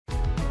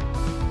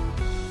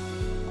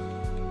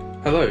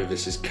Hello,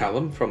 this is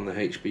Callum from the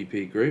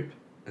HBP Group,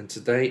 and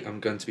today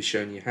I'm going to be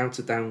showing you how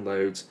to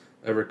download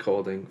a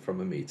recording from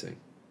a meeting.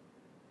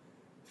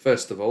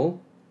 First of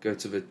all, go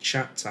to the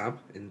Chat tab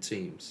in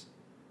Teams,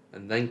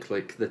 and then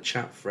click the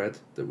chat thread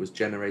that was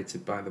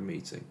generated by the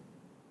meeting.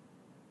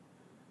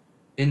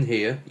 In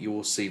here, you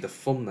will see the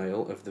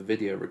thumbnail of the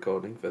video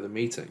recording for the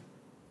meeting.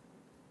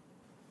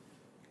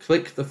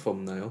 Click the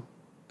thumbnail,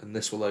 and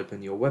this will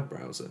open your web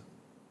browser.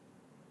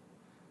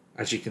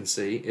 As you can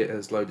see, it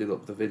has loaded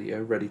up the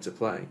video ready to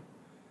play.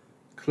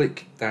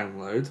 Click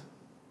download.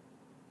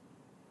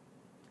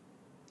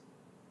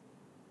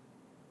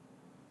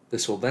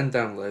 This will then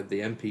download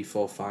the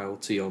MP4 file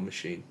to your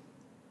machine.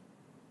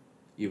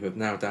 You have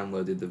now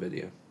downloaded the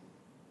video.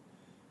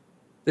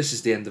 This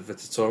is the end of the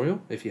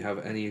tutorial. If you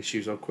have any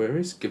issues or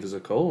queries, give us a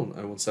call on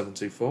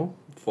 01724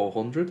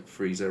 400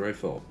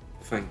 304.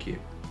 Thank you.